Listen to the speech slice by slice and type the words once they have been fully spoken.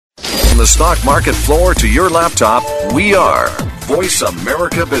From the stock market floor to your laptop, we are Voice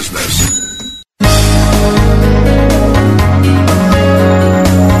America Business.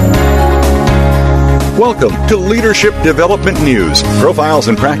 Welcome to Leadership Development News, profiles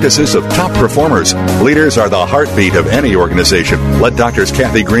and practices of top performers. Leaders are the heartbeat of any organization. Let Drs.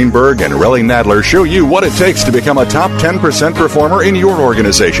 Kathy Greenberg and Relly Nadler show you what it takes to become a top 10% performer in your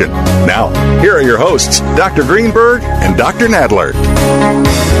organization. Now, here are your hosts, Dr. Greenberg and Dr. Nadler.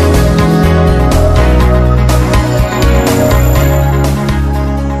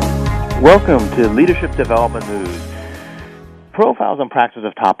 Welcome to Leadership Development News, profiles and practices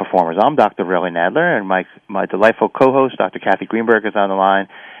of top performers. I'm Dr. Relly Nadler, and my delightful co-host, Dr. Kathy Greenberg, is on the line.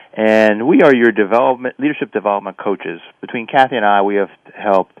 And we are your leadership development coaches. Between Kathy and I, we have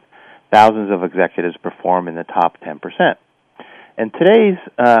helped thousands of executives perform in the top 10%. And today's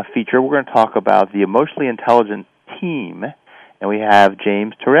feature, we're going to talk about the emotionally intelligent team, and we have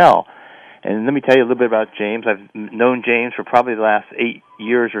James Terrell. And let me tell you a little bit about James. I've known James for probably the last 8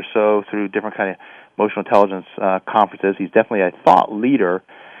 years or so through different kind of emotional intelligence conferences. He's definitely a thought leader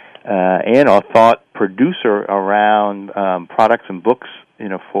and a thought producer around products and books,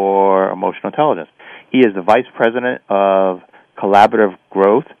 for emotional intelligence. He is the vice president of collaborative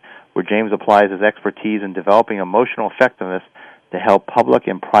growth, where James applies his expertise in developing emotional effectiveness to help public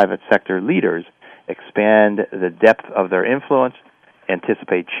and private sector leaders expand the depth of their influence,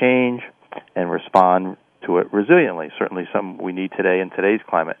 anticipate change, and respond to it resiliently. Certainly something we need today in today's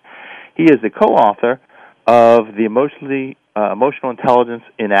climate. He is the co-author of the Emotional Intelligence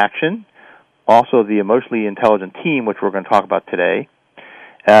in Action, also the Emotionally Intelligent Team, which we're going to talk about today,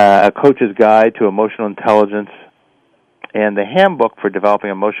 a coach's guide to emotional intelligence, and the handbook for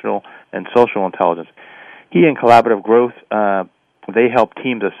developing emotional and social intelligence. He and Collaborative Growth, they help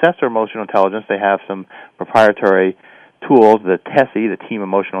teams assess their emotional intelligence. They have some proprietary tools, the TESI, the Team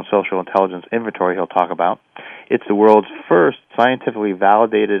Emotional and Social Intelligence Inventory he'll talk about. It's the world's first scientifically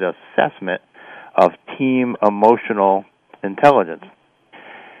validated assessment of team emotional intelligence.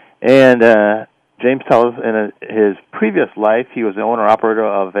 And James tells us in his previous life, he was the owner-operator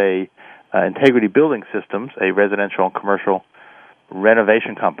of a Integrity Building Systems, a residential and commercial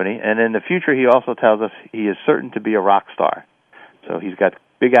renovation company. And in the future, he also tells us he is certain to be a rock star. So he's got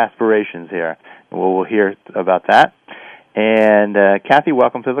big aspirations here, and we'll hear about that. And Kathy,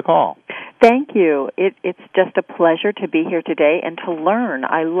 welcome to the call. Thank you. It's just a pleasure to be here today and to learn.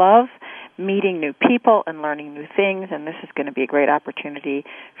 I love meeting new people and learning new things, and this is going to be a great opportunity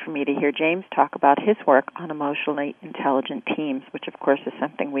for me to hear James talk about his work on emotionally intelligent teams, which, of course, is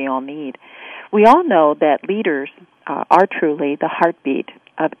something we all need. We all know that leaders are truly the heartbeat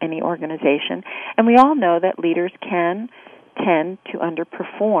of any organization, and we all know that leaders can tend to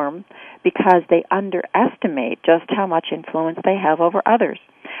underperform because they underestimate just how much influence they have over others.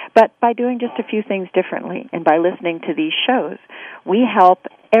 But by doing just a few things differently and by listening to these shows, we help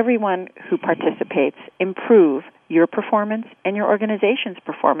everyone who participates improve your performance and your organization's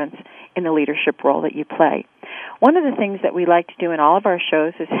performance in the leadership role that you play. One of the things that we like to do in all of our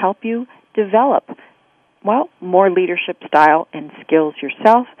shows is help you develop, more leadership style and skills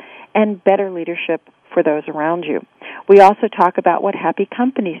yourself and better leadership for those around you. We also talk about what happy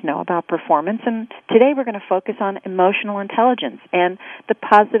companies know about performance, and today we're going to focus on emotional intelligence and the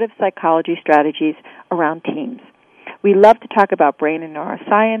positive psychology strategies around teams. We love to talk about brain and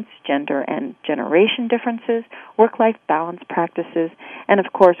neuroscience, gender and generation differences, work-life balance practices, and,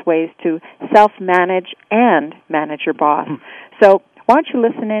 of course, ways to self-manage and manage your boss. So why don't you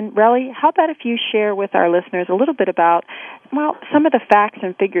listen in? Relly, how about if you share with our listeners a little bit about, some of the facts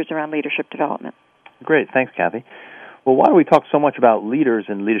and figures around leadership development? Great. Thanks, Kathy. Well, why do we talk so much about leaders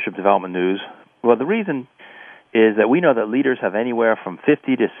in leadership development news? Well, the reason is that we know that leaders have anywhere from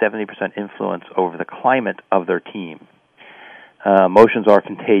 50 to 70% influence over the climate of their team. Emotions are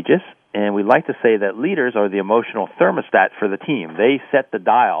contagious, and we like to say that leaders are the emotional thermostat for the team. They set the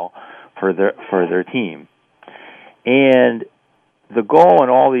dial for their team. And the goal in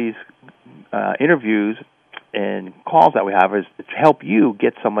all these interviews and calls that we have is to help you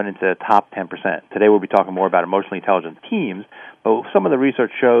get someone into the top 10%. Today we'll be talking more about emotionally intelligent teams, but some of the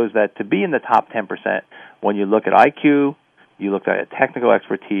research shows that to be in the top 10%, when you look at IQ, you look at technical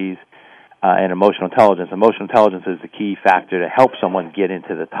expertise, and emotional intelligence. Emotional intelligence is the key factor to help someone get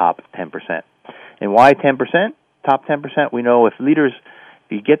into the top 10%. And why 10%? Top 10%, we know if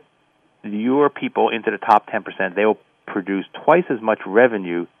you get your people into the top 10%, they will produce twice as much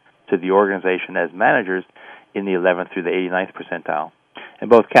revenue to the organization as managers in the 11th through the 89th percentile. And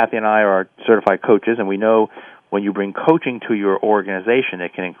both Kathy and I are certified coaches, and we know when you bring coaching to your organization,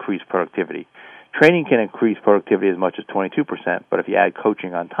 it can increase productivity. Training can increase productivity as much as 22%, but if you add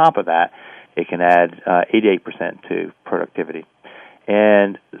coaching on top of that, it can add 88% to productivity.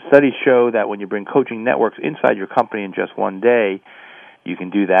 And studies show that when you bring coaching networks inside your company in just one day, you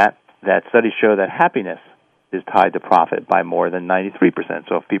can do that. That studies show that happiness is tied to profit by more than 93%.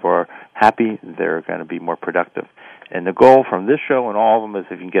 So if people are happy, they're going to be more productive. And the goal from this show and all of them is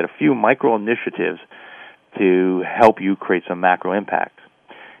if you can get a few micro initiatives to help you create some macro impact.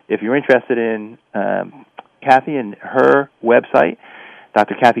 If you're interested in Kathy and her website,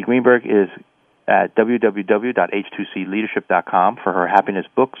 Dr. Kathy Greenberg is at www.h2cleadership.com for her happiness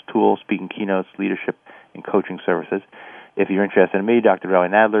books, tools, speaking keynotes, leadership, and coaching services. If you're interested in me, Dr. Relly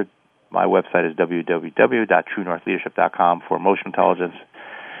Nadler, my website is www.truenorthleadership.com for emotional intelligence,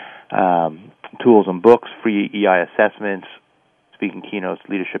 tools and books, free EI assessments, speaking keynotes,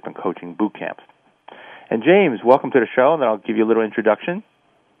 leadership, and coaching boot camps. And James, welcome to the show, and then I'll give you a little introduction.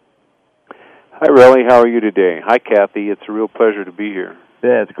 Hi, Relly. How are you today? Hi, Kathy. It's a real pleasure to be here.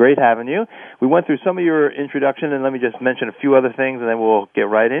 Yeah, it's great having you. We went through some of your introduction, and let me just mention a few other things, and then we'll get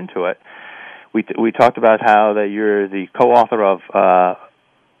right into it. We talked about how that you're the co-author of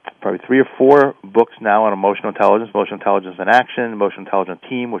probably 3 or 4 books now on emotional intelligence in action, emotional intelligence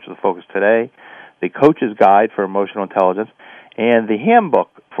team, which is the focus today, the Coach's Guide for Emotional Intelligence, and the Handbook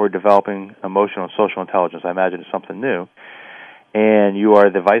for Developing Emotional and Social Intelligence. I imagine it's something new. And you are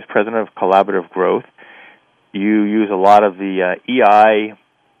the Vice President of Collaborative Growth. You use a lot of the EI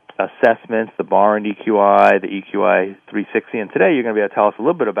assessments, the Bar-On EQi, the EQi 360, and today you're going to be able to tell us a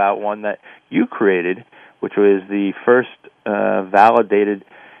little bit about one that you created, which was the first validated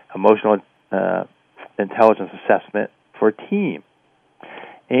emotional intelligence assessment for a team.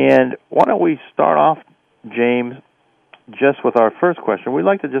 And why don't we start off, James, just with our first question. We'd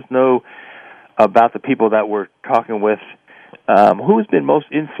like to just know about the people that we're talking with. Who's been most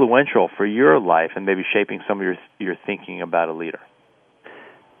influential for your life and maybe shaping some of your thinking about a leader?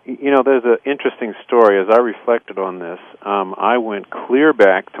 You know, there's an interesting story. As I reflected on this, I went clear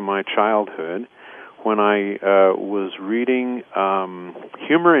back to my childhood when I was reading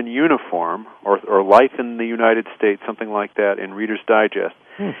Humor in Uniform or Life in the United States, something like that, in Reader's Digest.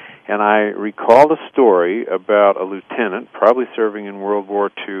 And I recalled a story about a lieutenant, probably serving in World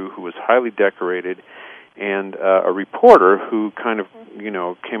War II, who was highly decorated, and a reporter who kind of,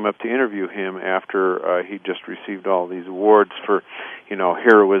 came up to interview him after he just received all these awards for,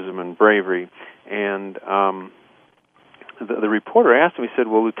 heroism and bravery. And the reporter asked him, he said,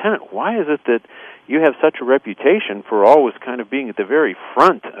 "Well, Lieutenant, why is it that you have such a reputation for always kind of being at the very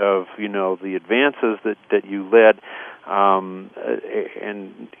front of, the advances that you led, and,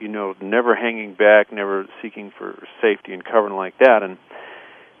 never hanging back, never seeking for safety and cover and like that?" And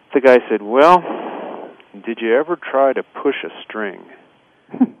the guy said, "Well, did you ever try to push a string?"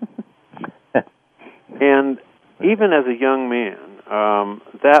 And even as a young man,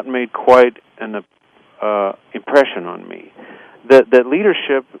 that made quite an impression on me. That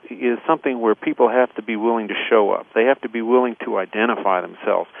leadership is something where people have to be willing to show up. They have to be willing to identify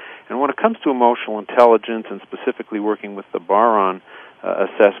themselves. And when it comes to emotional intelligence and specifically working with the Bar-On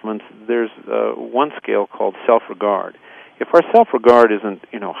assessments, there's one scale called self-regard. If our self-regard isn't,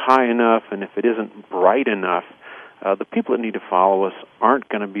 high enough, and if it isn't bright enough, the people that need to follow us aren't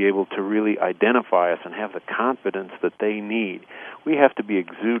going to be able to really identify us and have the confidence that they need. We have to be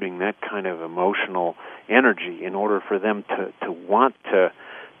exuding that kind of emotional energy in order for them to want to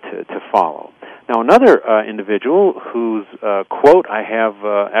follow. Now, another individual whose quote I have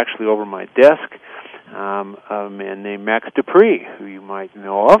actually over my desk, a man named Max Dupree, who you might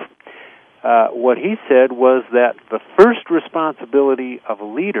know of. What he said was that the first responsibility of a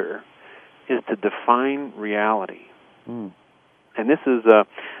leader is to define reality. And this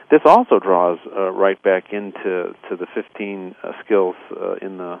also draws right back into the 15 skills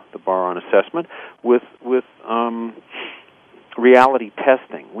in the Bar-On assessment with reality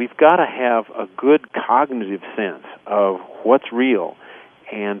testing. We've got to have a good cognitive sense of what's real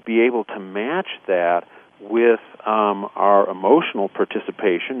and be able to match that with our emotional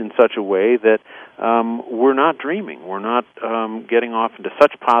participation in such a way that we're not dreaming, we're not getting off into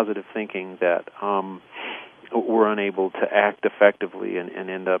such positive thinking that we're unable to act effectively and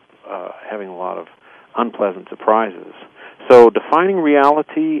end up having a lot of unpleasant surprises. So defining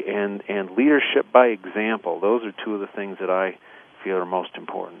reality and leadership by example, those are two of the things that I feel are most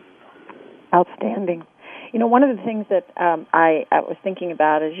important. Outstanding. One of the things that I was thinking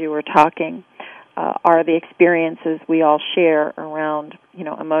about as you were talking are the experiences we all share around,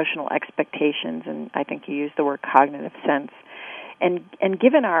 emotional expectations, and I think you used the word cognitive sense. And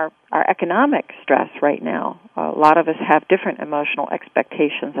given our economic stress right now, a lot of us have different emotional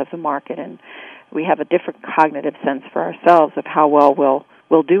expectations of the market, and we have a different cognitive sense for ourselves of how well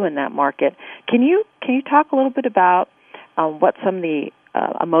we'll do in that market. Can you talk a little bit about what some of the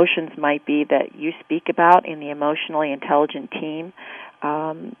emotions might be that you speak about in the emotionally intelligent team,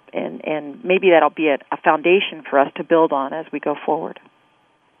 and maybe that'll be a foundation for us to build on as we go forward?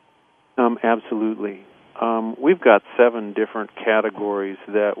 Absolutely. We've got 7 different categories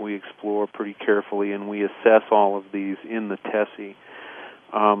that we explore pretty carefully, and we assess all of these in the TESI.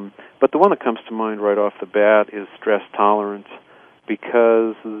 But the one that comes to mind right off the bat is stress tolerance,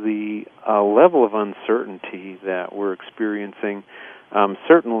 because the level of uncertainty that we're experiencing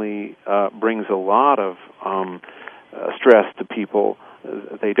certainly brings a lot of stress to people.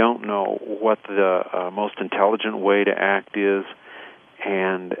 They don't know what the most intelligent way to act is,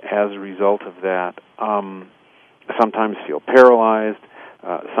 and as a result of that, sometimes feel paralyzed.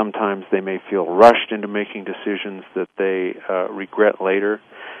 Sometimes they may feel rushed into making decisions that they regret later.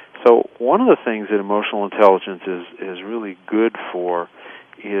 So one of the things that emotional intelligence is really good for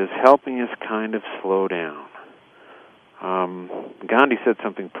is helping us kind of slow down. Gandhi said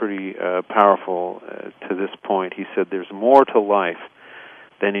something pretty powerful to this point. He said, "There's more to life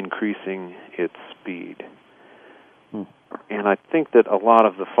than increasing its speed." And I think that a lot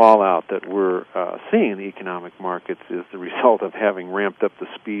of the fallout that we're seeing in the economic markets is the result of having ramped up the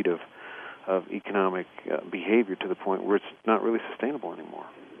speed of economic behavior to the point where it's not really sustainable anymore.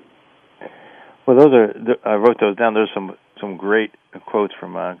 Well, I wrote those down. There's some great quotes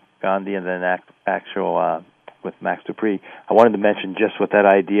from Gandhi, and then actual with Max Dupree. I wanted to mention just with that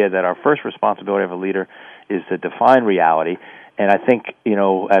idea that our first responsibility of a leader is to define reality. And I think,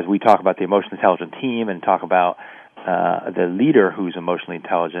 as we talk about the emotionally intelligent team and talk about the leader who's emotionally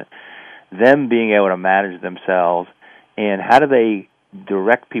intelligent, them being able to manage themselves, and how do they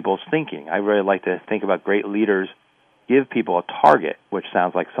direct people's thinking. I really like to think about great leaders give people a target, which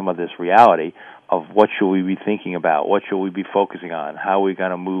sounds like some of this reality, of what should we be thinking about, what should we be focusing on, how are we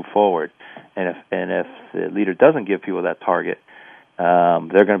going to move forward. And if the leader doesn't give people that target,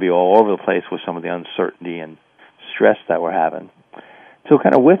 they're going to be all over the place with some of the uncertainty and stress that we're having. So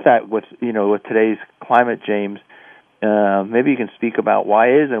kind of with that, with today's climate, James, maybe you can speak about why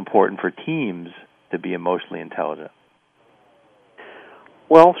it is important for teams to be emotionally intelligent.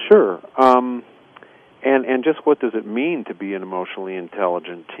 Well, sure. And just what does it mean to be an emotionally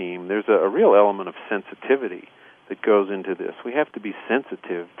intelligent team? There's a real element of sensitivity that goes into this. We have to be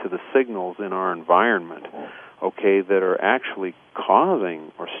sensitive to the signals in our environment, that are actually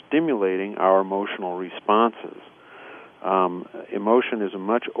causing or stimulating our emotional responses. Emotion is a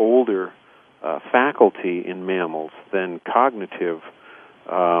much older faculty in mammals than cognitive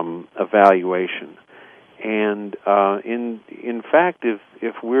evaluation. And in fact,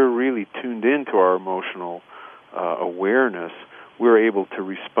 if we're really tuned into our emotional awareness, we're able to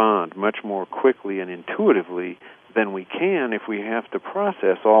respond much more quickly and intuitively than we can if we have to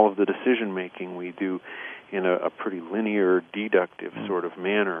process all of the decision-making we do in a pretty linear, deductive sort of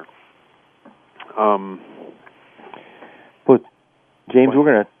manner. Well, James, we're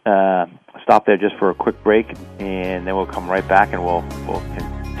going to stop there just for a quick break, and then we'll come right back and we'll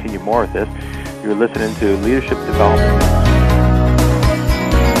continue more with this. You're listening to Leadership Development.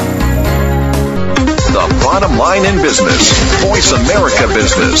 The bottom line in business. Voice America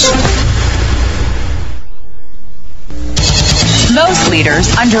Business. Most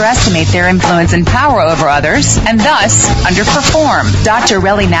leaders underestimate their influence and power over others and thus underperform. Dr.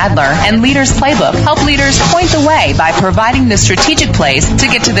 Relly Nadler and Leaders Playbook help leaders point the way by providing the strategic plays to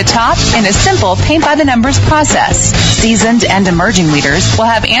get to the top in a simple paint-by-the-numbers process. Seasoned and emerging leaders will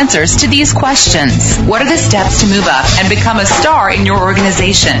have answers to these questions. What are the steps to move up and become a star in your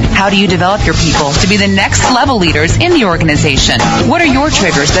organization? How do you develop your people to be the next level leaders in the organization? What are your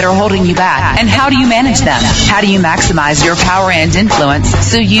triggers that are holding you back, and how do you manage them? How do you maximize your power and influence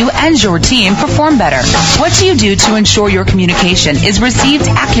so you and your team perform better? What do you do to ensure your communication is received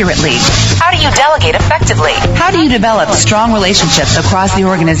accurately? How do you delegate effectively? How do you develop strong relationships across the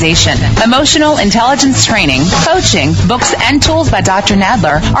organization? Emotional intelligence training, coaching, books, and tools by Dr.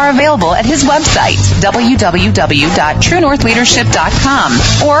 Nadler are available at his website, www.truenorthleadership.com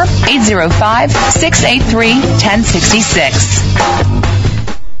or 805-683-1066.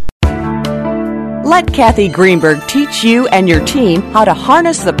 Let Kathy Greenberg teach you and your team how to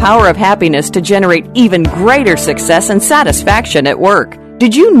harness the power of happiness to generate even greater success and satisfaction at work.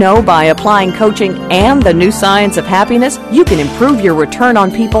 Did you know by applying coaching and the new science of happiness, you can improve your return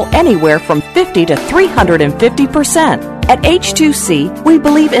on people anywhere from 50 to 350%? At H2C, we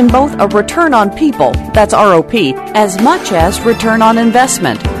believe in both a return on people, that's ROP, as much as return on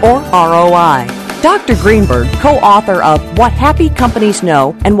investment, or ROI. Dr. Greenberg, co-author of What Happy Companies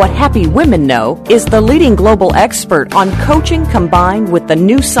Know and What Happy Women Know, is the leading global expert on coaching combined with the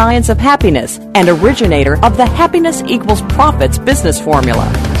new science of happiness and originator of the Happiness Equals Profits business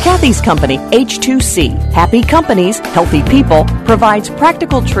formula. Kathy's company, H2C, Happy Companies, Healthy People, provides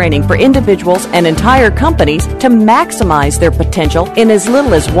practical training for individuals and entire companies to maximize their potential in as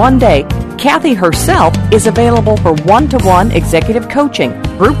little as 1 day. Kathy herself is available for one-to-one executive coaching,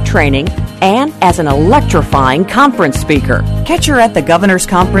 group training, and as an electrifying conference speaker. Catch her at the Governor's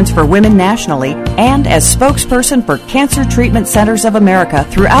Conference for Women nationally and as spokesperson for Cancer Treatment Centers of America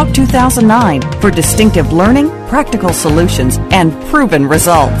throughout 2009 for distinctive learning, practical solutions, and proven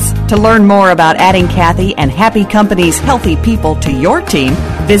results. To learn more about adding Kathy and Happy Companies' Healthy People to your team,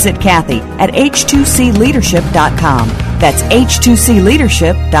 visit Kathy at h2cleadership.com. That's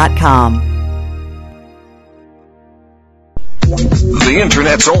h2cleadership.com. The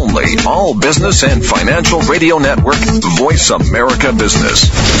Internet's only all business and financial radio network, Voice America Business.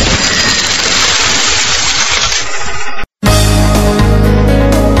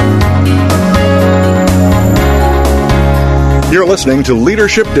 You're listening to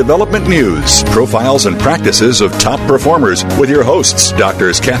Leadership Development News, profiles and practices of top performers with your hosts,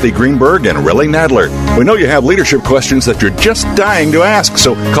 Drs. Kathy Greenberg and Relly Nadler. We know you have leadership questions that you're just dying to ask,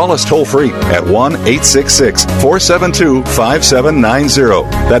 so call us toll-free at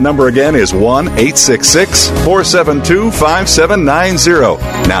 1-866-472-5790. That number again is 1-866-472-5790.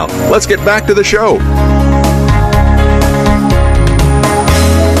 Now, let's get back to the show.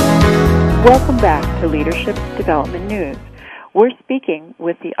 Welcome back to Leadership Development News. We're speaking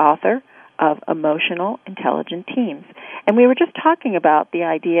with the author of Emotional Intelligent Teams. And we were just talking about the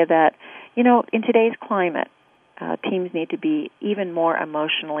idea that, you know, in today's climate, teams need to be even more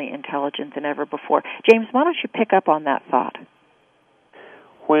emotionally intelligent than ever before. James, why don't you pick up on that thought?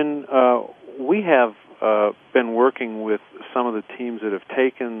 When we have been working with some of the teams that have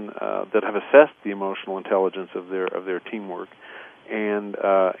taken, that have assessed the emotional intelligence of their teamwork, and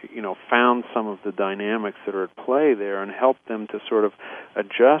found some of the dynamics that are at play there and helped them to sort of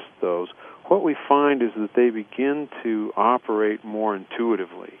adjust those, what we find is that they begin to operate more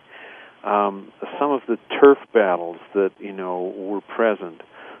intuitively. Some of the turf battles that were present,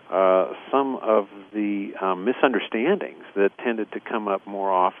 some of the misunderstandings that tended to come up more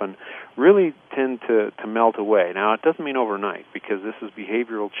often really tend to melt away. Now, it doesn't mean overnight, because this is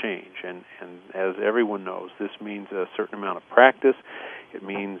behavioral change, and as everyone knows, this means a certain amount of practice. It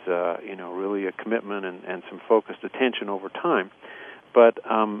means really a commitment and some focused attention over time. But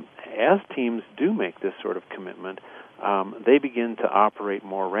as teams do make this sort of commitment, they begin to operate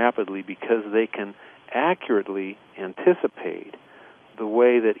more rapidly because they can accurately anticipate the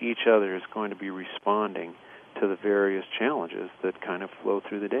way that each other is going to be responding to the various challenges that kind of flow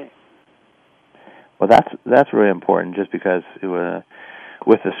through the day. Well, that's really important, just because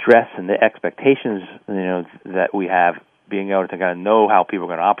with the stress and the expectations that we have, being able to kind of know how people are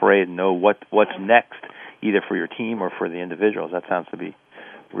going to operate and know what's next, either for your team or for the individuals. That sounds to be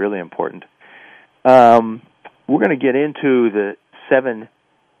really important. We're going to get into the 7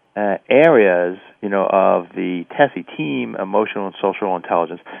 areas, of the TESI team, emotional and social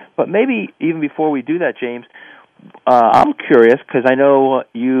intelligence. But maybe even before we do that, James, I'm curious, because I know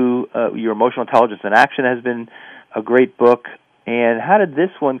your Emotional Intelligence in Action has been a great book. And how did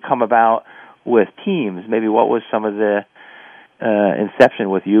this one come about with teams? Maybe what was some of the inception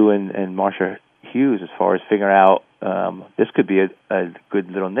with you and Marcia Hughes as far as figuring out this could be a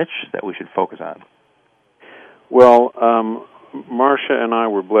good little niche that we should focus on? Well, Marcia and I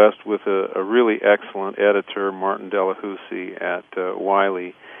were blessed with a really excellent editor, Martin Delahousie at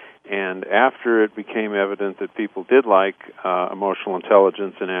Wiley, and after it became evident that people did like Emotional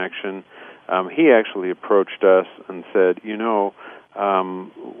Intelligence in Action, he actually approached us and said,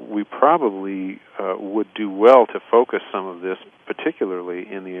 we probably would do well to focus some of this, particularly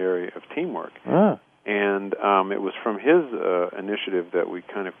in the area of teamwork. And it was from his initiative that we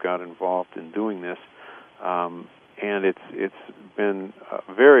kind of got involved in doing this. And it's been a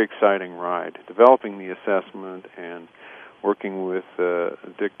very exciting ride, developing the assessment and working with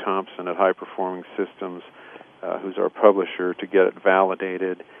Dick Thompson at High Performing Systems, who's our publisher, to get it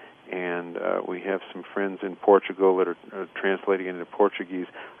validated. And we have some friends in Portugal that are translating it into Portuguese.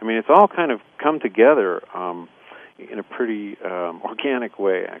 I mean, it's all kind of come together in a pretty organic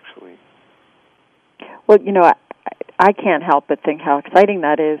way, actually. Well, I can't help but think how exciting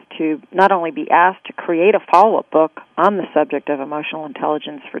that is to not only be asked to create a follow-up book on the subject of emotional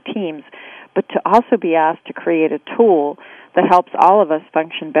intelligence for teams, but to also be asked to create a tool that helps all of us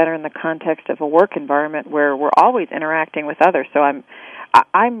function better in the context of a work environment where we're always interacting with others. So I'm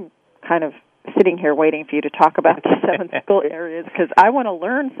kind of sitting here waiting for you to talk about the 7 skill areas because I want to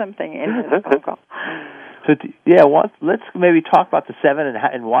learn something in this phone call. So, let's maybe talk about the 7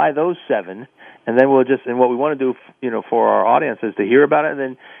 and why those 7, and then and what we want to do, for our audience is to hear about it,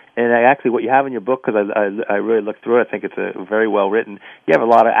 and actually what you have in your book, because I really looked through it, I think it's very well written. You have a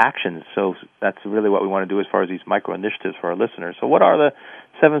lot of actions, so that's really what we want to do as far as these micro initiatives for our listeners. So, what are the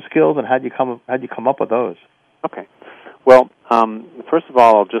 7 skills, and how'd you come up with those? Okay. Well, first of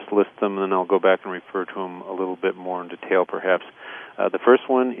all, I'll just list them, and then I'll go back and refer to them a little bit more in detail, perhaps. The first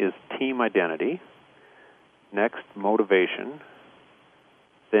one is team identity. Next, motivation.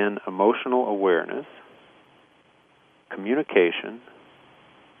 Then emotional awareness, communication,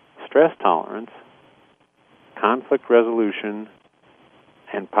 stress tolerance, conflict resolution,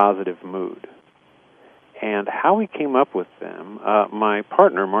 and positive mood. And how we came up with them, my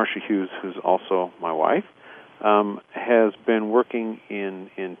partner, Marcia Hughes, who's also my wife, has been working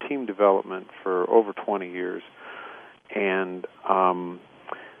in team development for over 20 years. And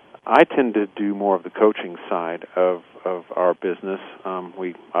I tend to do more of the coaching side of our business.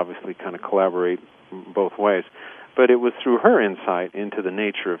 We obviously kind of collaborate both ways. But it was through her insight into the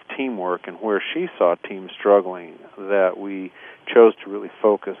nature of teamwork and where she saw teams struggling that we chose to really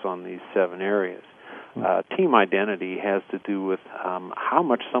focus on these 7 areas. Team identity has to do with how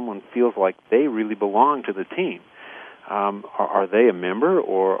much someone feels like they really belong to the team. Are they a member,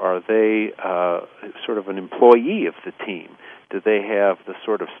 or are they sort of an employee of the team? Do they have the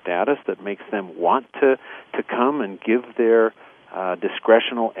sort of status that makes them want to come and give their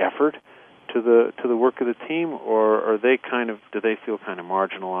discretional effort to the work of the team, or are they do they feel kind of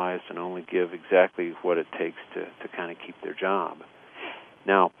marginalized and only give exactly what it takes to kind of keep their job?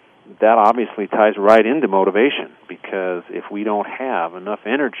 Now, that obviously ties right into motivation, because if we don't have enough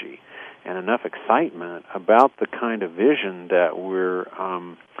energy and enough excitement about the kind of vision that we're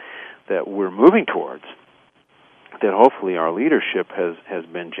moving towards, that hopefully our leadership has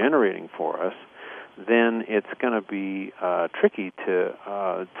been generating for us, then it's going to be tricky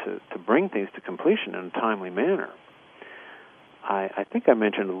to bring things to completion in a timely manner. I think I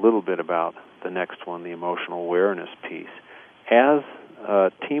mentioned a little bit about the next one, the emotional awareness piece. As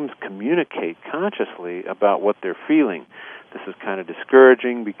teams communicate consciously about what they're feeling, this is kind of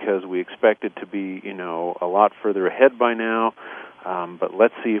discouraging because we expect it to be, a lot further ahead by now. But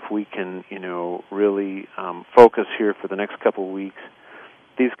let's see if we can, really focus here for the next couple of weeks.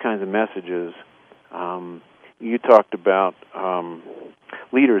 These kinds of messages. You talked about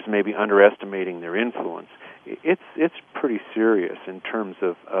leaders maybe underestimating their influence. It's pretty serious in terms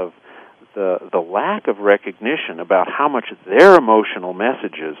of the lack of recognition about how much their emotional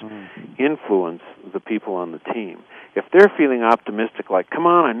messages influence the people on the team. If they're feeling optimistic, like, come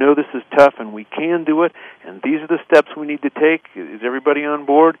on, I know this is tough and we can do it, and these are the steps we need to take, is everybody on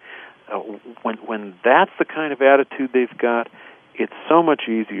board? When that's the kind of attitude they've got, it's so much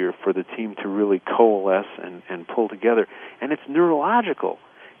easier for the team to really coalesce and pull together. And it's neurological.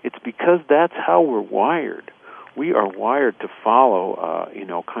 It's because that's how we're wired. We are wired to follow,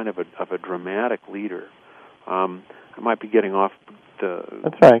 kind of a dramatic leader. I might be getting off the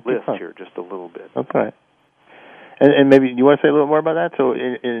list here just a little bit. That's right. And maybe you want to say a little more about that? So,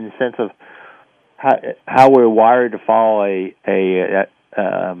 in the sense of how we're wired to follow a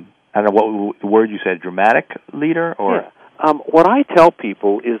I don't know what the word you said, dramatic leader, or. Yeah. What I tell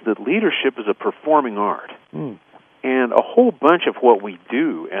people is that leadership is a performing art. And a whole bunch of what we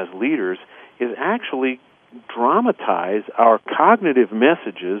do as leaders is actually dramatize our cognitive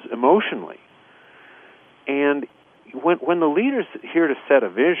messages emotionally. And when the leader's here to set a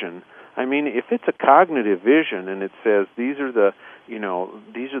vision, I mean, if it's a cognitive vision and it says these are the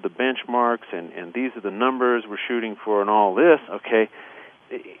benchmarks and these are the numbers we're shooting for and all this, okay,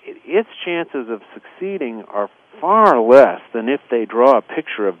 its chances of succeeding are far less than if they draw a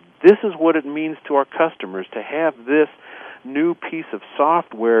picture of this is what it means to our customers to have this new piece of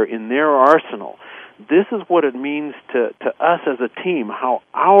software in their arsenal. This is what it means to us as a team, how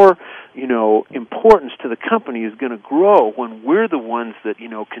our, importance to the company is going to grow when we're the ones that,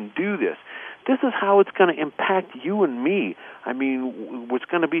 can do this. This is how it's going to impact you and me. I mean, there's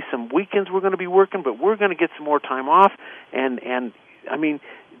going to be some weekends we're going to be working, but we're going to get some more time off. And I mean,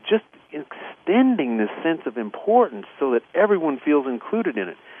 just extending this sense of importance so that everyone feels included in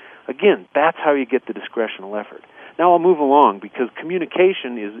it. Again, that's how you get the discretional effort. Now I'll move along because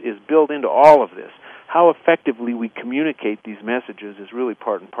communication is built into all of this. How effectively we communicate these messages is really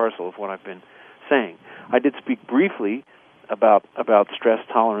part and parcel of what I've been saying. I did speak briefly about stress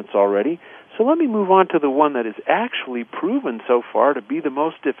tolerance already, so let me move on to the one that is actually proven so far to be the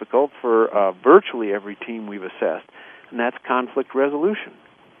most difficult for virtually every team we've assessed, and that's conflict resolution.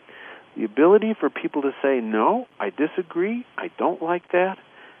 the ability for people to say, no, I disagree, I don't like that,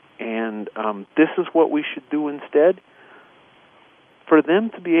 and this is what we should do instead, for them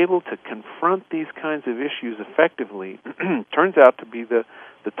to be able to confront these kinds of issues effectively turns out to be the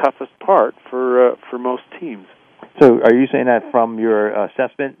toughest part for most teams. So are you saying that from your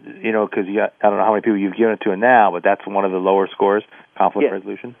assessment, because I don't know how many people you've given it to now, but that's one of the lower scores, conflict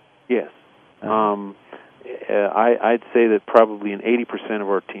resolution? Yes. I'd say that probably in 80% of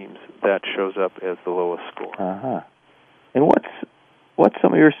our teams that shows up as the lowest score. Uh-huh. And what's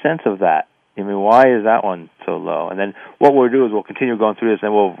some of your sense of that? I mean, why is that one so low? And then what we'll do is we'll continue going through this,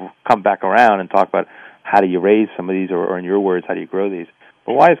 and we'll come back around and talk about how do you raise some of these, or in your words, how do you grow these.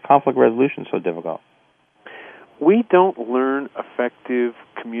 But why is conflict resolution so difficult? We don't learn effective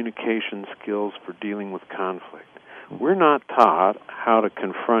communication skills for dealing with conflict. We're not taught how to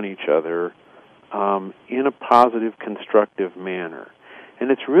confront each other in a positive, constructive manner. And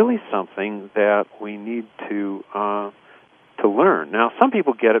it's really something that we need to learn. Now, some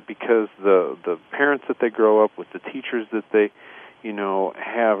people get it because the parents that they grow up with, the teachers that they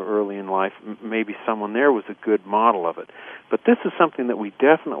have early in life, maybe someone there was a good model of it. But this is something that we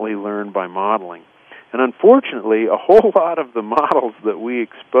definitely learn by modeling. And unfortunately, a whole lot of the models that we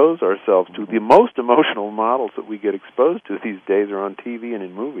expose ourselves to, the most emotional models that we get exposed to these days, are on TV and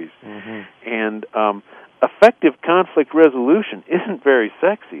in movies. Mm-hmm. And effective conflict resolution isn't very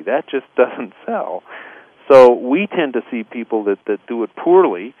sexy. That just doesn't sell. So we tend to see people that do it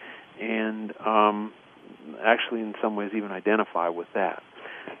poorly and actually in some ways even identify with that.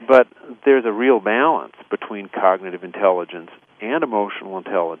 But there's a real balance between cognitive intelligence and emotional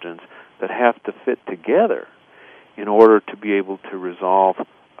intelligence that have to fit together in order to be able to resolve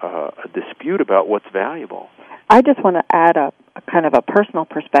a dispute about what's valuable. I just want to add a kind of a personal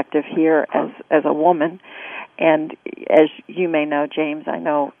perspective here as a woman. And as you may know, James, I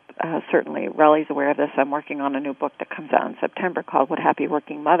know certainly Relly's aware of this. I'm working on a new book that comes out in September called What Happy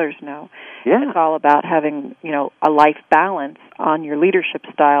Working Mothers Know. Yeah. It's all about having, a life balance on your leadership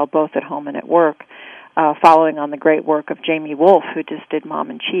style, both at home and at work, following on the great work of Jamie Wolf, who just did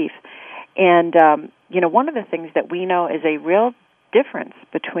Mom in Chief. And, one of the things that we know is a real difference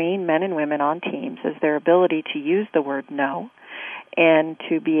between men and women on teams is their ability to use the word no and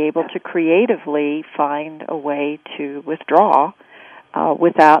to be able to creatively find a way to withdraw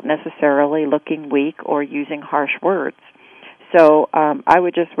without necessarily looking weak or using harsh words. So I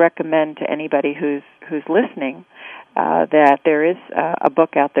would just recommend to anybody who's listening that there is a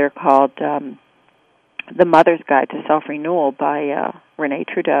book out there called The Mother's Guide to Self-Renewal by Renee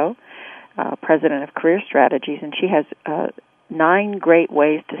Trudeau, president of Career Strategies, and she has 9 great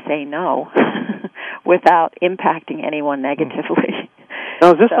ways to say no without impacting anyone negatively.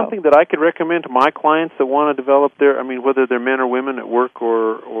 Now, is this something that I could recommend to my clients that want to develop whether they're men or women at work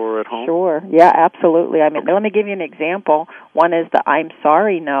or at home? Sure. Yeah, absolutely. Let me give you an example. One is the I'm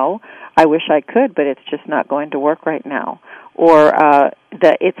sorry no. I wish I could, but it's just not going to work right now. Or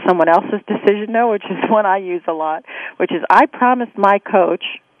the it's someone else's decision no, which is one I use a lot, which is I promised my coach,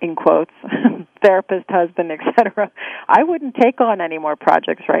 in quotes, therapist, husband, etc., I wouldn't take on any more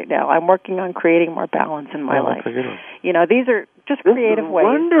projects right now. I'm working on creating more balance in my life. These are just creative ways.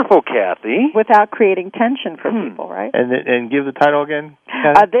 Wonderful, Kathy. Without creating tension for people, right? And give the title again,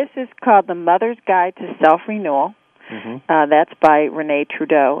 this is called The Mother's Guide to Self-Renewal. Mm-hmm. That's by Renee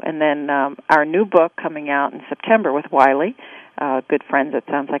Trudeau. And then our new book coming out in September with Wiley, good friends, it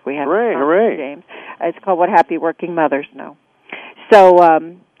sounds like we have. Hooray. James. It's called What Happy Working Mothers Know. So,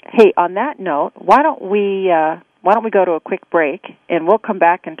 hey, on that note, why don't we go to a quick break, and we'll come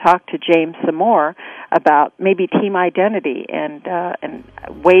back and talk to James some more about maybe team identity and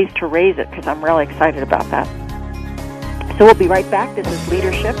ways to raise it, because I'm really excited about that. So we'll be right back. This is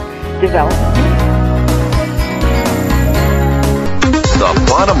Leadership Development. The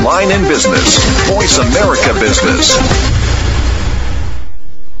bottom line in business. Voice America Business.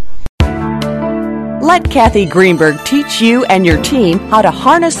 Let Kathy Greenberg teach you and your team how to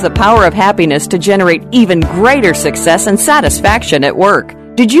harness the power of happiness to generate even greater success and satisfaction at work.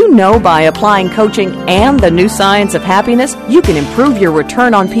 Did you know by applying coaching and the new science of happiness, you can improve your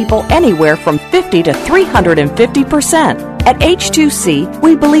return on people anywhere from 50 to 350%? At H2C,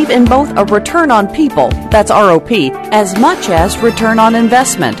 we believe in both a return on people, that's ROP, as much as return on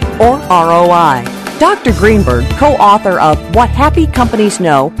investment, or ROI. Dr. Greenberg, co-author of What Happy Companies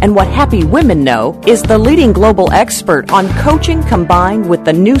Know and What Happy Women Know, is the leading global expert on coaching combined with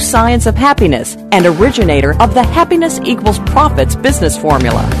the new science of happiness and originator of the Happiness Equals Profits business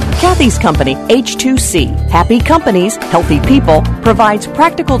formula. Kathy's company, H2C, Happy Companies, Healthy People, provides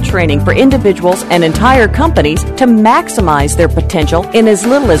practical training for individuals and entire companies to maximize their potential in as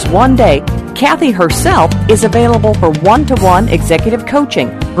little as 1 day. Kathy herself is available for one-to-one executive coaching,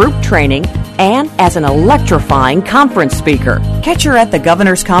 group training, and as an electrifying conference speaker. Catch her at the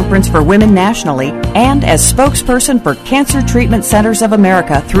Governor's Conference for Women nationally and as spokesperson for Cancer Treatment Centers of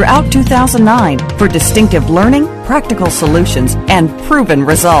America throughout 2009 for distinctive learning, practical solutions, and proven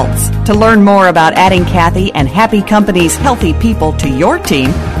results. To learn more about adding Kathy and Happy Companies' Healthy People to your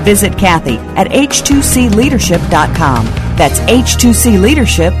team, visit Kathy at h2cleadership.com. That's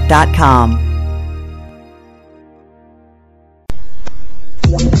h2cleadership.com.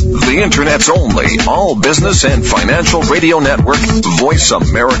 The Internet's only all business and financial radio network, Voice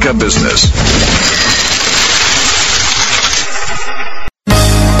America Business.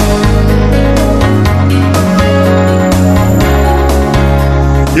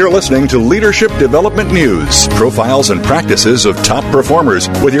 You're listening to Leadership Development News, profiles and practices of top performers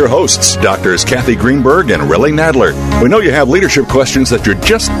with your hosts, Drs. Kathy Greenberg and Relly Nadler. We know you have leadership questions that you're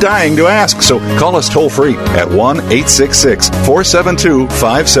just dying to ask, so call us toll-free at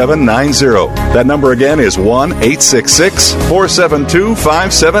 1-866-472-5790. That number again is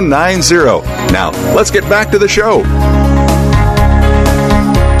 1-866-472-5790. Now, let's get back to the show.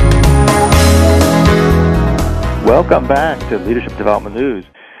 Welcome back to Leadership Development News.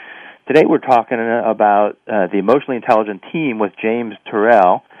 Today we're talking about the Emotionally Intelligent Team with James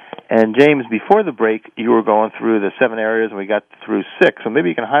Terrell. And James, before the break, you were going through the 7 areas, and we got through 6. So maybe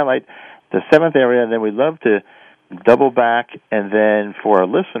you can highlight the 7th area, and then we'd love to double back, and then for our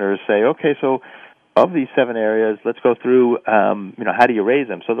listeners say, okay, so of these 7 areas, let's go through, how do you raise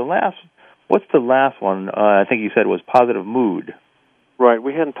them? So what's the last one? I think you said was positive mood. Right,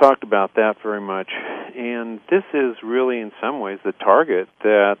 we hadn't talked about that very much, and this is really in some ways the target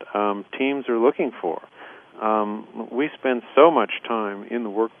that teams are looking for. We spend so much time in the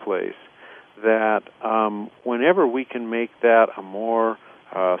workplace that whenever we can make that a more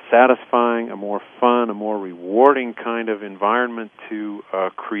satisfying, a more fun, a more rewarding kind of environment to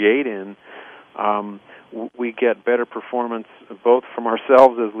create in, we get better performance both from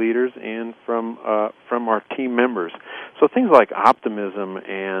ourselves as leaders and from our team members. So things like optimism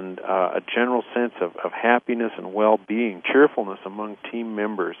and a general sense of happiness and well-being, cheerfulness among team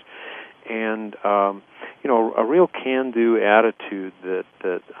members, and a real can-do attitude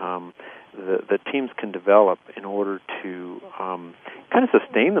that teams can develop in order to kind of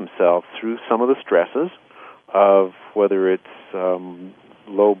sustain themselves through some of the stresses of whether it's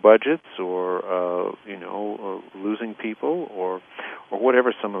low budgets or losing people or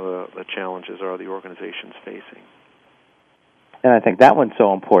whatever some of the challenges are the organization's facing. And I think that one's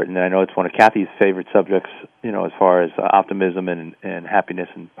so important, and I know it's one of Kathy's favorite subjects, as far as optimism and happiness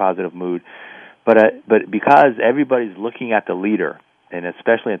and positive mood. But because everybody's looking at the leader, and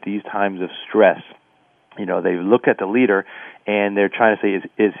especially at these times of stress, they look at the leader and they're trying to say,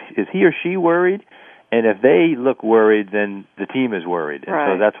 is he or she worried? And if they look worried, then the team is worried. And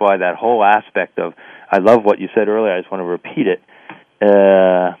right. So that's why that whole aspect of, I love what you said earlier, I just want to repeat it,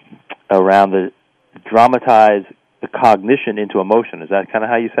 around the dramatize the cognition into emotion. Is that kind of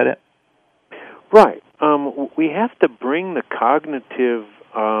how you said it? Right. We have to bring the cognitive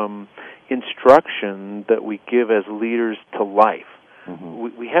instruction that we give as leaders to life.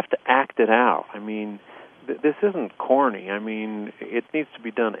 Mm-hmm. We have to act it out. I mean, this isn't corny. I mean, it needs to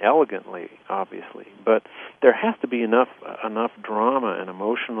be done elegantly, obviously, but there has to be enough drama and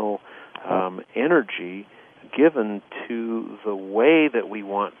emotional energy given to the way that we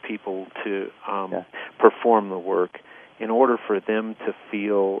want people to perform the work in order for them to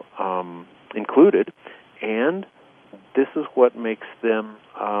feel included, and this is what makes them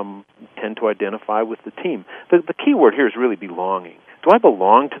tend to identify with the team. The key word here is really belonging. Do I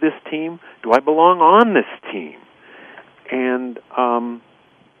belong to this team? Do I belong on this team? And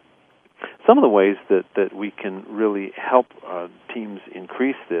some of the ways that we can really help teams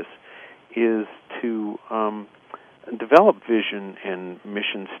increase this is to develop vision and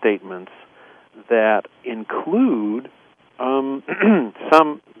mission statements that include some,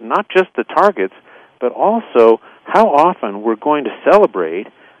 not just the targets, but also how often we're going to celebrate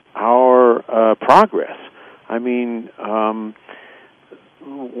our progress. I mean,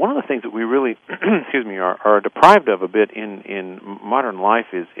 one of the things that we really, are deprived of a bit in modern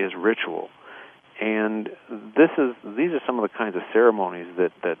life is ritual. And these are some of the kinds of ceremonies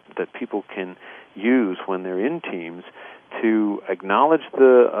that people can use when they're in teams to acknowledge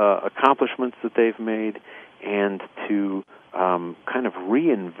the accomplishments that they've made and to kind of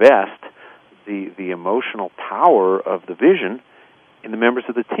reinvest the emotional power of the vision in the members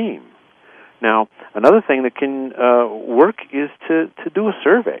of the team. Now, another thing that can work is to do a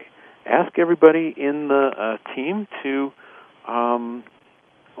survey. Ask everybody in the team to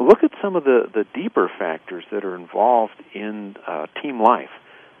look at some of the deeper factors that are involved in team life.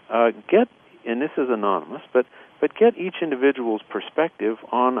 And this is anonymous, but get each individual's perspective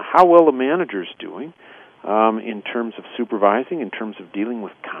on how well the manager's doing in terms of supervising, in terms of dealing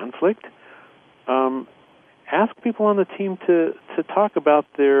with conflict. Ask people on the team to talk about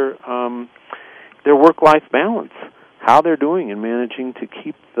their work-life balance, how they're doing in managing to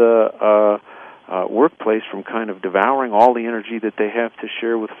keep the workplace from kind of devouring all the energy that they have to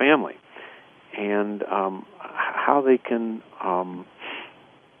share with family, and how they can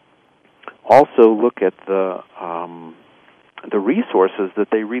also look at the resources that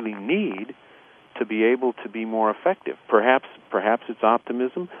they really need to be able to be more effective. Perhaps it's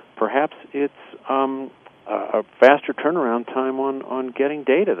optimism. Perhaps it's a faster turnaround time on getting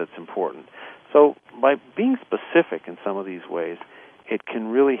data that's important. So by being specific in some of these ways, it can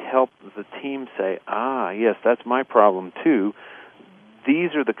really help the team say, yes, that's my problem too.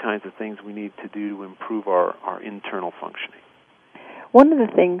 These are the kinds of things we need to do to improve our internal functioning. One of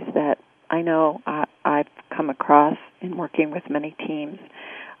the things that I know I've come across in working with many teams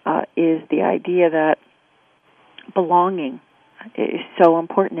is the idea that belonging is so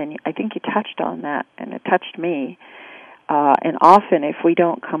important, and I think you touched on that, and it touched me. And often if we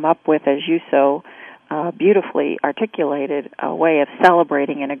don't come up with, as you so beautifully articulated, a way of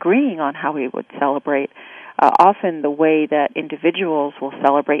celebrating and agreeing on how we would celebrate, often the way that individuals will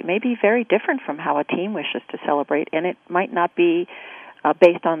celebrate may be very different from how a team wishes to celebrate, and it might not be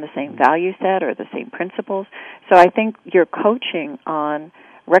based on the same value set or the same principles. So I think your coaching on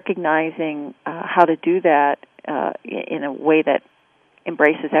recognizing how to do that in a way that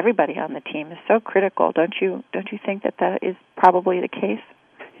embraces everybody on the team is so critical. Don't you think that is probably the case?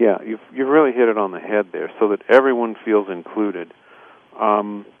 Yeah, you've really hit it on the head there, so that everyone feels included.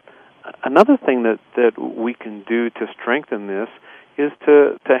 Another thing that we can do to strengthen this is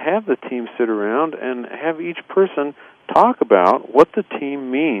to have the team sit around and have each person talk about what the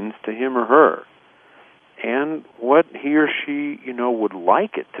team means to him or her and what he or she, would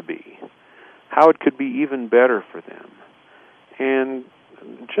like it to be, how it could be even better for them. And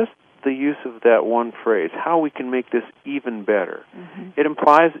just the use of that one phrase, how we can make this even better. Mm-hmm. It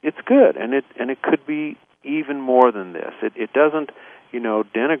implies it's good, and it could be even more than this. It doesn't,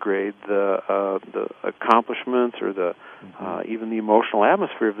 denigrate the accomplishments or the even the emotional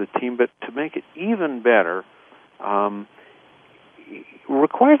atmosphere of the team, but to make it even better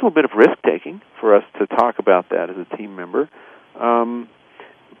requires a little bit of risk-taking for us to talk about that as a team member.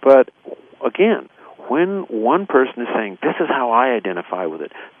 But again, when one person is saying, this is how I identify with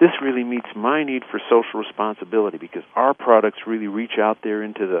it, this really meets my need for social responsibility because our products really reach out there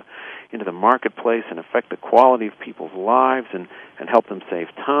into the marketplace and affect the quality of people's lives and help them save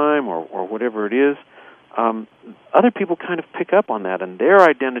time or whatever it is, other people kind of pick up on that, and their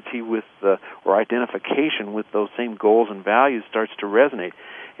identity with or identification with those same goals and values starts to resonate.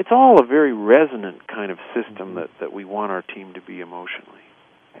 It's all a very resonant kind of system that we want our team to be emotionally.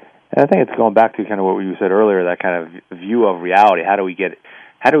 And I think it's going back to kind of what you said earlier, that kind of view of reality. How do we,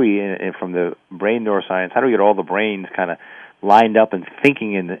 from the brain neuroscience, how do we get all the brains kind of lined up and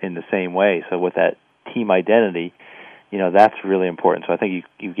thinking in the same way? So with that team identity, that's really important. So I think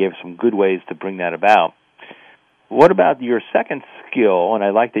you gave some good ways to bring that about. What about your second skill? And I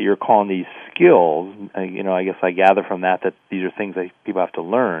like that you're calling these skills. I guess I gather from that these are things that people have to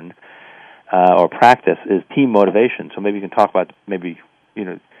learn or practice, is team motivation. So maybe you can talk about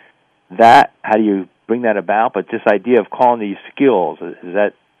that, how do you bring that about? But this idea of calling these skills, is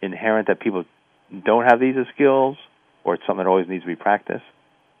that inherent that people don't have these as skills, or it's something that always needs to be practiced?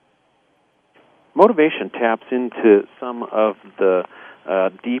 Motivation taps into some of the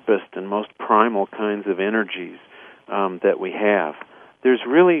deepest and most primal kinds of energies that we have. There's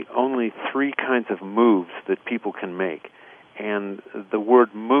really only three kinds of moves that people can make, and the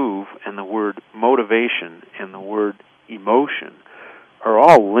word move and the word motivation and the word emotion are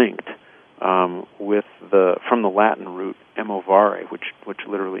all linked from the Latin root emovere, which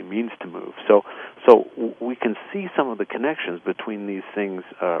literally means to move. So we can see some of the connections between these things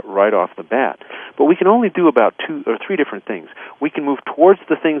right off the bat. But we can only do about 2 or 3 different things. We can move towards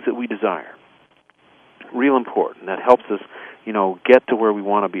the things that we desire. Real important. That helps us get to where we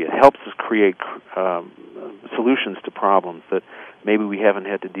want to be. It helps us create solutions to problems that maybe we haven't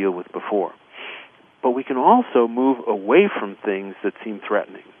had to deal with before. But we can also move away from things that seem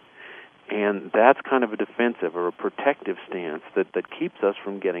threatening. And that's kind of a defensive or a protective stance that keeps us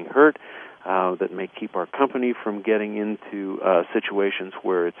from getting hurt, that may keep our company from getting into situations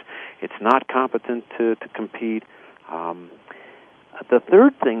where it's not competent to compete. The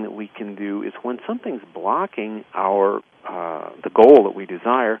third thing that we can do is when something's blocking the goal that we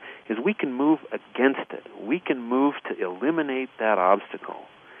desire, is we can move against it. We can move to eliminate that obstacle.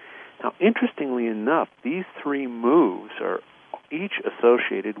 Now, interestingly enough, these three moves are each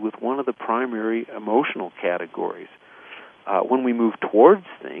associated with one of the primary emotional categories. When we move towards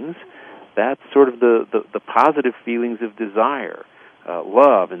things, that's sort of the positive feelings of desire,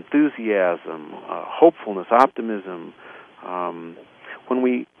 love, enthusiasm, hopefulness, optimism. When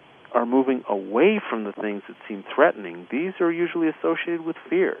we are moving away from the things that seem threatening, these are usually associated with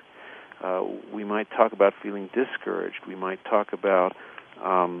fear. We might talk about feeling discouraged. We might talk about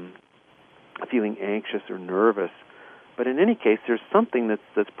feeling anxious or nervous. But in any case, there's something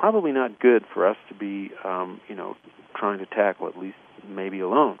that's probably not good for us to be, trying to tackle, at least maybe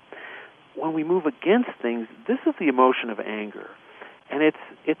alone. When we move against things, this is the emotion of anger, and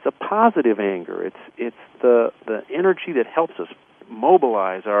it's a positive anger. It's the energy that helps us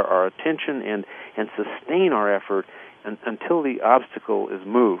mobilize our attention and sustain our effort until the obstacle is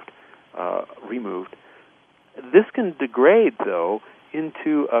removed. This can degrade, though,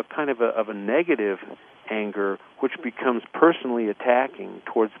 into a kind of a negative anger, which becomes personally attacking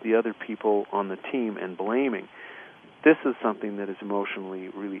towards the other people on the team and blaming. This is something that is emotionally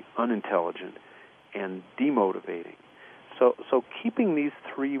really unintelligent and demotivating. So keeping these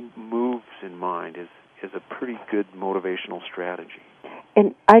three moves in mind is a pretty good motivational strategy.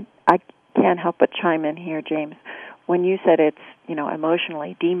 And I can't help but chime in here, James. When you said it's,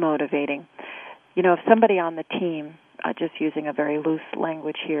 emotionally demotivating, if somebody on the team, just using a very loose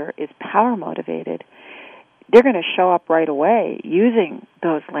language here, is power motivated, they're going to show up right away using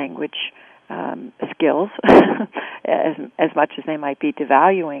those language skills as much as they might be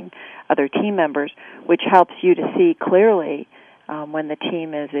devaluing other team members, which helps you to see clearly when the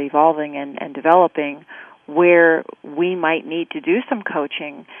team is evolving and developing where we might need to do some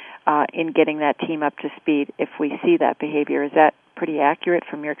coaching in getting that team up to speed if we see that behavior. Is that pretty accurate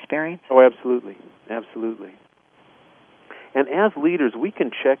from your experience? Oh, absolutely. Absolutely. And as leaders, we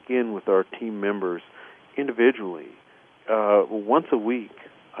can check in with our team members individually once a week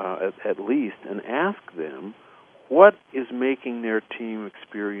at least and ask them what is making their team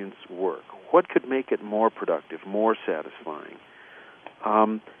experience work, what could make it more productive, more satisfying,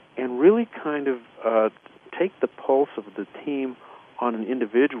 and really kind of take the pulse of the team on an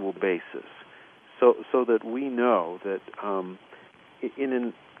individual basis so that we know that in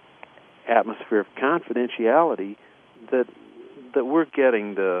an atmosphere of confidentiality that we're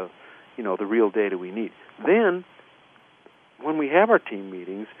getting the real data we need. Then, when we have our team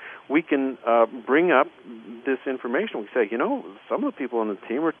meetings, we can bring up this information. We say, some of the people on the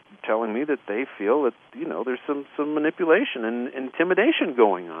team are telling me that they feel that, there's some manipulation and intimidation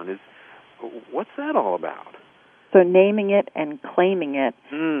going on. What's that all about? So naming it and claiming it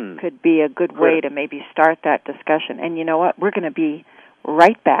could be a good way to maybe start that discussion. And you know what? We're going to be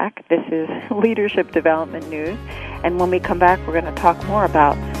right back. This is Leadership Development News. And when we come back, we're going to talk more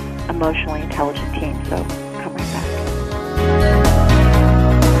about emotionally intelligent teams. So come right back.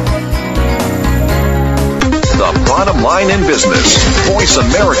 The bottom line in business. Voice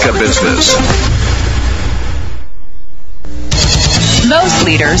America Business. Most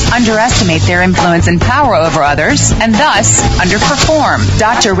leaders underestimate their influence and power over others and thus underperform.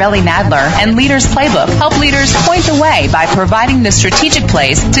 Dr. Relly Nadler and Leaders Playbook help leaders point the way by providing the strategic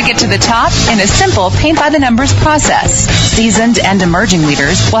plays to get to the top in a simple paint-by-the-numbers process. Seasoned and emerging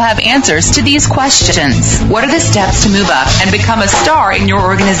leaders will have answers to these questions. What are the steps to move up and become a star in your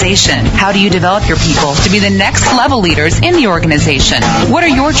organization? How do you develop your people to be the next level leaders in the organization? What are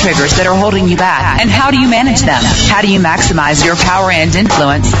your triggers that are holding you back, and how do you manage them? How do you maximize your power and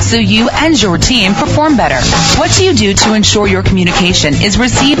influence so you and your team perform better? What do you do to ensure your communication is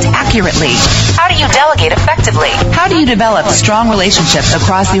received accurately? How do you delegate effectively? How do you develop strong relationships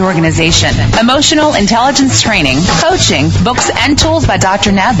across the organization? Emotional intelligence training, coaching, books, and tools by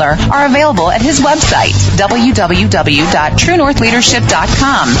Dr. Nadler are available at his website,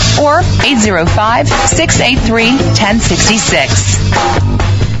 www.truenorthleadership.com or 805-683-1066.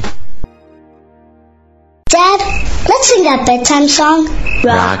 Dad? Let's sing that bedtime song.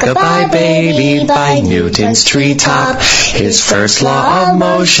 Rock-a-bye baby by Newton's treetop. His first law of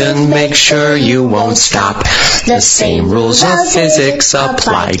motion, make sure you won't stop. The same rules of physics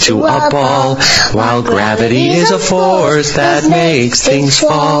apply to a ball, while gravity is a force that makes things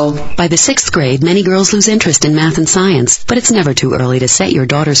fall. By the 6th grade, many girls lose interest in math and science, but it's never too early to set your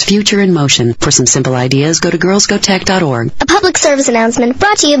daughter's future in motion. For some simple ideas, go to girlsgotech.org. A public service announcement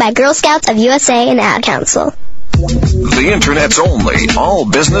brought to you by Girl Scouts of USA and Ad Council. The Internet's only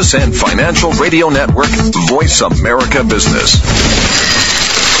all-business and financial radio network, Voice America Business.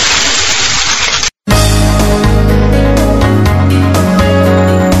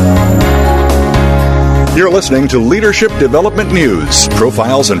 You're listening to Leadership Development News,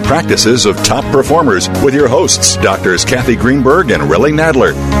 profiles and practices of top performers with your hosts, Drs. Kathy Greenberg and Relly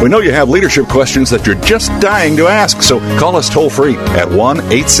Nadler. We know you have leadership questions that you're just dying to ask, so call us toll-free at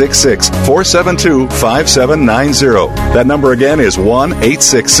 1-866-472-5790. That number again is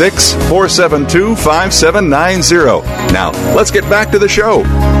 1-866-472-5790. Now, let's get back to the show.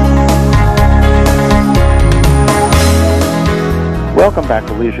 Welcome back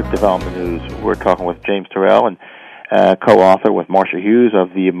to Leadership Development News. We're talking with James Terrell and co-author with Marcia Hughes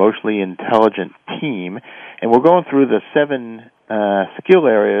of the Emotionally Intelligent Team. And we're going through the 7 skill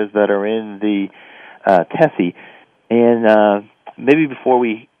areas that are in the TESI. And maybe before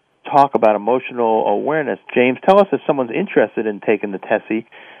we talk about emotional awareness, James, tell us if someone's interested in taking the TESI,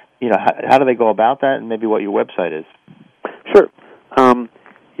 how do they go about that, and maybe what your website is? Sure.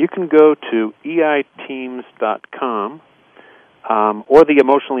 You can go to EITeams.com. Or the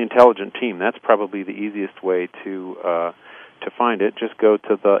Emotionally Intelligent Team. That's probably the easiest way to find it. Just go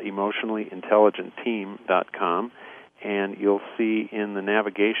to the emotionallyintelligentteam.com, and you'll see in the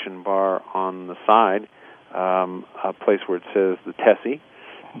navigation bar on the side a place where it says the TESI,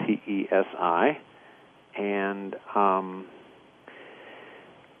 TESI, and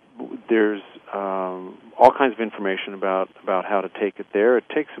there's all kinds of information about how to take it there. It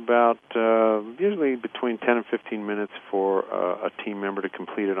takes about usually between 10 and 15 minutes for a team member to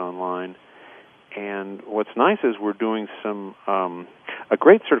complete it online. And what's nice is we're doing a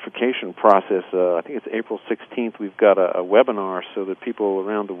great certification process. I think it's April 16th. We've got a webinar so that people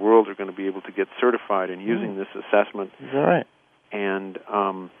around the world are going to be able to get certified in using this assessment. Is that right? And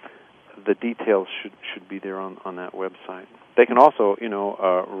the details should be there on that website. They can also,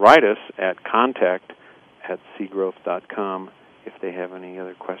 write us at contact@cgrowth.com if they have any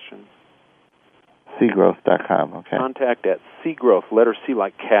other questions. cgrowth.com, okay. Contact at cgrowth, letter C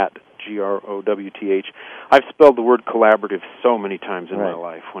like cat, GROWTH. I've spelled the word collaborative so many times in my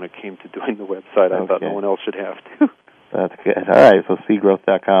life. When it came to doing the website, I thought no one else should have to. That's good. All right, so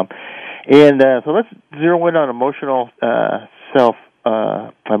cgrowth.com. And so let's zero in on emotional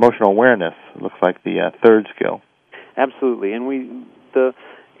emotional awareness. It looks like the third skill. Absolutely, and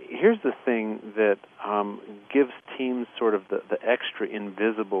here's the thing that gives teams sort of the extra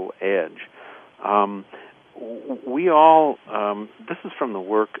invisible edge. We all, this is from the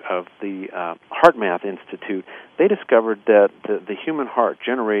work of the Heart Math Institute. They discovered that the human heart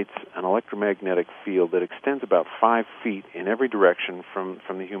generates an electromagnetic field that extends about 5 feet in every direction from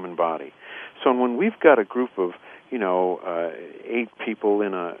the human body. So when we've got a group of 8 people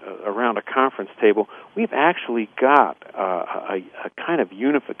around a conference table, we've actually got a kind of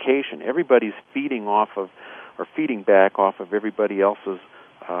unification. Everybody's feeding back off of everybody else's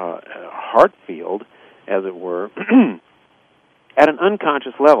heart field, as it were, at an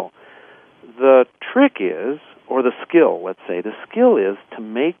unconscious level. The trick is, or the skill, let's say, the skill is to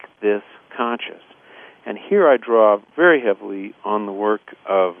make this conscious. And here I draw very heavily on the work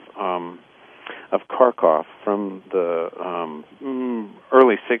of Kharkov from the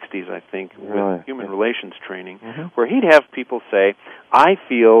early 60s, I think, with human relations training, where he'd have people say, I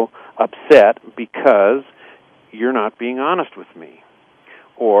feel upset because you're not being honest with me.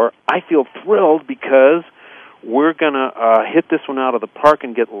 Or, I feel thrilled because we're going to hit this one out of the park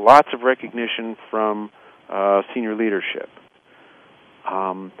and get lots of recognition from senior leadership.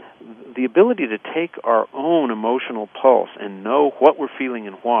 The ability to take our own emotional pulse and know what we're feeling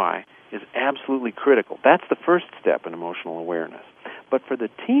and why is absolutely critical. That's the first step in emotional awareness. But for the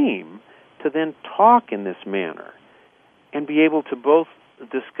team to then talk in this manner and be able to both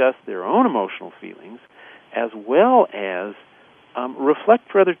discuss their own emotional feelings as well as reflect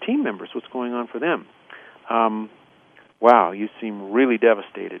for other team members what's going on for them. Wow, you seem really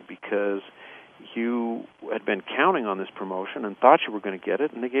devastated because you had been counting on this promotion and thought you were going to get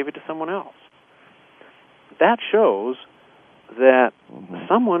it, and they gave it to someone else. That shows that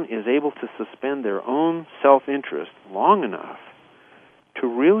someone is able to suspend their own self-interest long enough to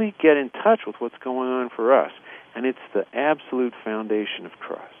really get in touch with what's going on for us. and it's the absolute foundation of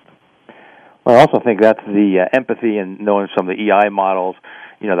trust. Well, I also think that's the empathy, and knowing some of the EI models.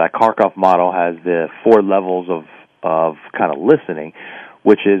 That Kharkov model has the 4 levels of kind of listening,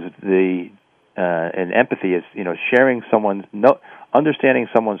 which is and empathy is sharing understanding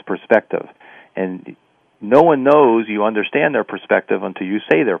someone's perspective, and no one knows you understand their perspective until you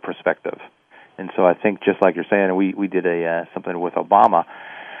say their perspective. And so I think, just like you're saying, we did something with Obama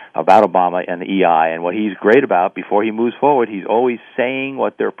about Obama and the EI, and what he's great about, before he moves forward, he's always saying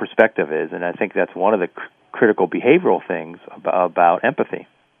what their perspective is, and I think that's one of the critical behavioral things about empathy.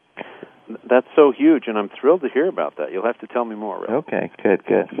 That's so huge, and I'm thrilled to hear about that. You'll have to tell me more, Ray. Okay,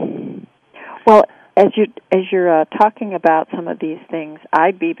 good. Well, as you're talking about some of these things,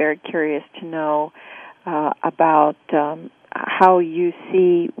 I'd be very curious to know about how you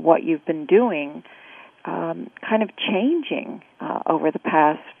see what you've been doing kind of changing over the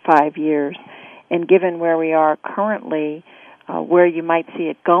past 5 years, and given where we are currently, where you might see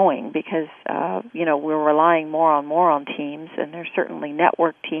it going, because we're relying more on teams, and there's certainly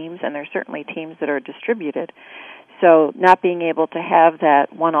network teams, and there's certainly teams that are distributed. So not being able to have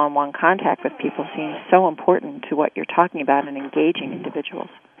that one-on-one contact with people seems so important to what you're talking about in engaging individuals.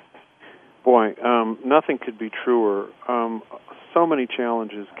 Boy, nothing could be truer. So many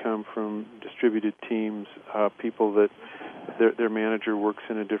challenges come from distributed teams, people that their manager works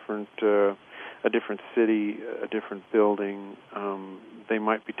in a different city, a different building. They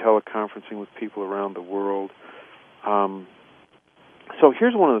might be teleconferencing with people around the world. So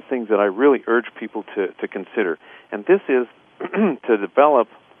here's one of the things that I really urge people to consider, and this is to develop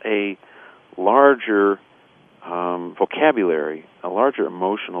a larger vocabulary, a larger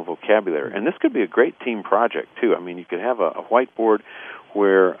emotional vocabulary. And this could be a great team project, too. I mean, you could have a whiteboard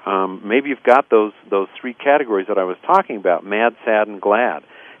where maybe you've got those 3 categories that I was talking about, mad, sad, and glad.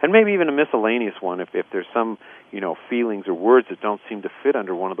 And maybe even a miscellaneous one if there's some, feelings or words that don't seem to fit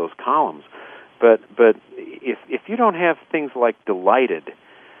under one of those columns. But if you don't have things like delighted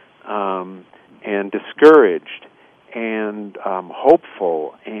and discouraged and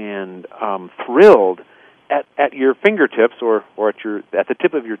hopeful and thrilled at your fingertips or at the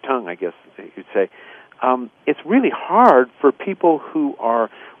tip of your tongue, I guess you'd say, it's really hard for people who are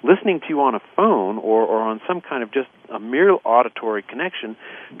listening to you on a phone or on some kind of just a mere auditory connection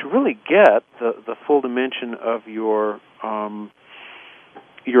to really get the full dimension of your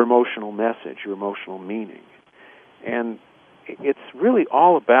emotional message, your emotional meaning. And it's really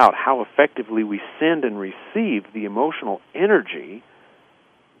all about how effectively we send and receive the emotional energy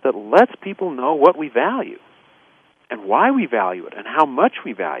that lets people know what we value and why we value it and how much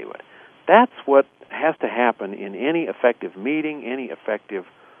we value it. That's what has to happen in any effective meeting, any effective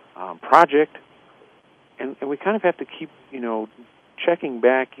project, and we kind of have to keep, checking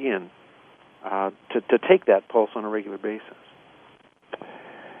back in to take that pulse on a regular basis.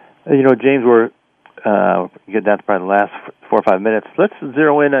 James, we're getting down to probably the last 4 or 5 minutes. Let's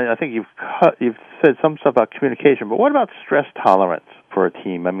zero in. I think you've said some stuff about communication, but what about stress tolerance for a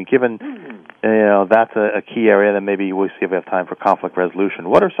team? I mean, given that's a key area, then maybe we'll see if we have time for conflict resolution.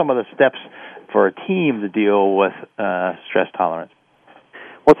 What are some of the steps for a team to deal with stress tolerance?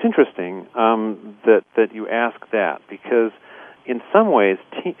 Well, it's interesting that you ask that, because in some ways,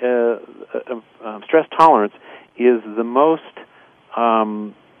 stress tolerance is the most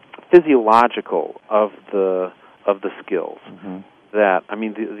physiological of the skills. Mm-hmm. That, I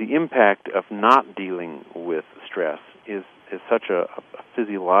mean, the impact of not dealing with stress is such a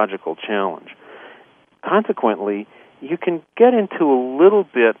physiological challenge. Consequently, you can get into a little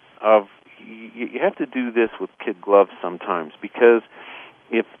bit of, you have to do this with kid gloves sometimes, because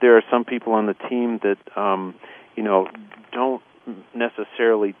if there are some people on the team that don't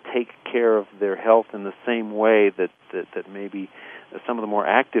necessarily take care of their health in the same way that maybe some of the more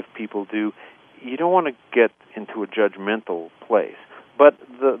active people do, you don't want to get into a judgmental place. But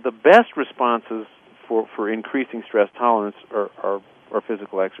the best responses for increasing stress tolerance are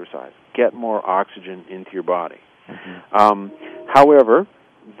physical exercise. Get more oxygen into your body. Mm-hmm. However,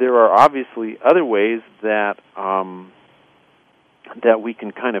 there are obviously other ways that we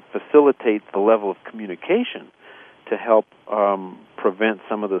can kind of facilitate the level of communication to help prevent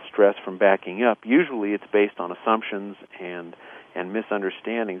some of the stress from backing up. Usually it's based on assumptions and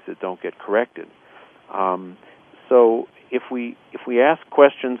misunderstandings that don't get corrected. So if we ask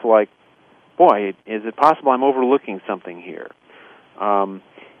questions like, boy, is it possible I'm overlooking something here?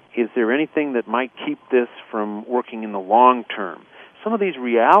 Is there anything that might keep this from working in the long term? Some of these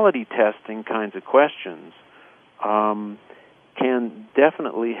reality testing kinds of questions can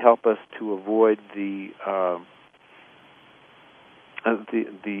definitely help us to avoid the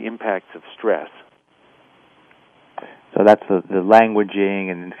impacts of stress. So that's the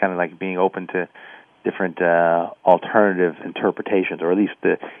languaging, and kind of like being open to different alternative interpretations, or at least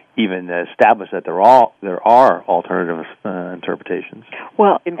even establish that there are alternative interpretations.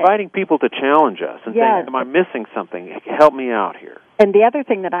 Well, inviting people to challenge us and saying, "Am I missing something? Help me out here." And the other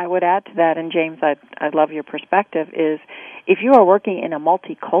thing that I would add to that, and James, I love your perspective, is if you are working in a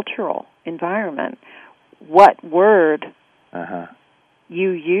multicultural environment, what word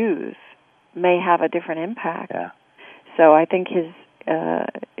you use may have a different impact. Yeah. So I think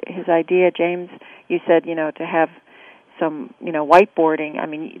his idea, James, you said, to have some, whiteboarding. I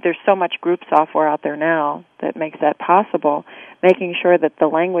mean, there's so much group software out there now that makes that possible. Making sure that the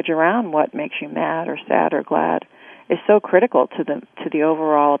language around what makes you mad or sad or glad is so critical to the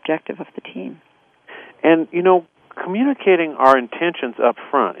overall objective of the team. And, communicating our intentions up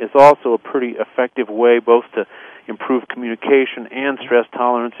front is also a pretty effective way both to improve communication and stress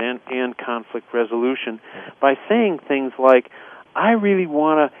tolerance and conflict resolution by saying things like,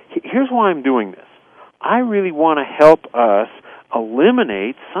 here's why I'm doing this. I really want to help us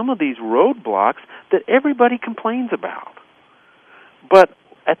eliminate some of these roadblocks that everybody complains about. But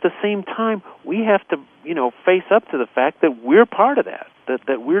at the same time, we have to, face up to the fact that we're part of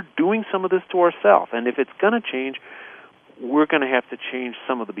that we're doing some of this to ourselves. And if it's going to change, we're going to have to change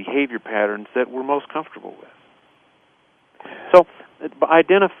some of the behavior patterns that we're most comfortable with. So, by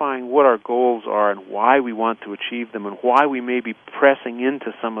identifying what our goals are and why we want to achieve them and why we may be pressing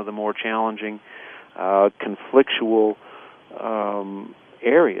into some of the more challenging, conflictual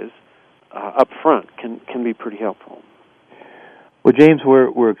areas up front can be pretty helpful. Well, James,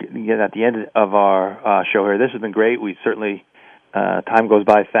 we're getting at the end of our show here. This has been great. We certainly, time goes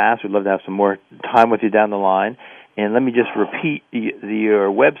by fast. We'd love to have some more time with you down the line. And let me just repeat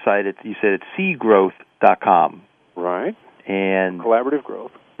your website. You said it's cgrowth.com. Right. And collaborative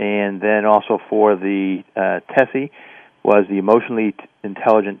growth. And then also for the TESI was the Emotionally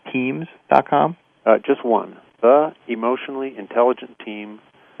Intelligent Teams.com? Just one. The Emotionally Intelligent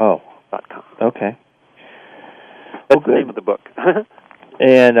Team.com. Okay. That's the name of the book.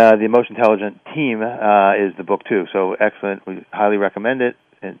 And the Emotional Intelligent Team is the book, too. So excellent. We highly recommend it,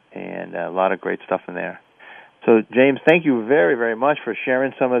 and a lot of great stuff in there. So, James, thank you very, very much for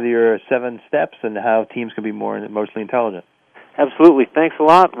sharing some of your 7 steps and how teams can be more emotionally intelligent. Absolutely. Thanks a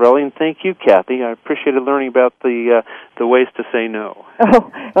lot, Relly, and thank you, Kathy. I appreciated learning about the ways to say no.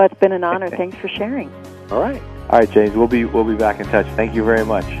 Oh, well, it's been an honor. Thanks for sharing. All right. All right, James. We'll be back in touch. Thank you very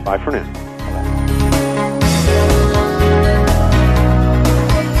much. Bye for now.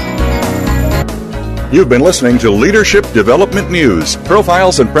 You've been listening to Leadership Development News,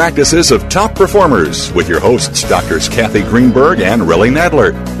 profiles and practices of top performers with your hosts, Drs. Kathy Greenberg and Relly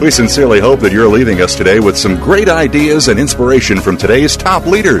Nadler. We sincerely hope that you're leaving us today with some great ideas and inspiration from today's top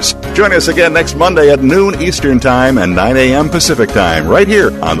leaders. Join us again next Monday at noon Eastern Time and 9 a.m. Pacific Time right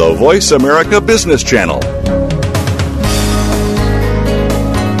here on the Voice America Business Channel.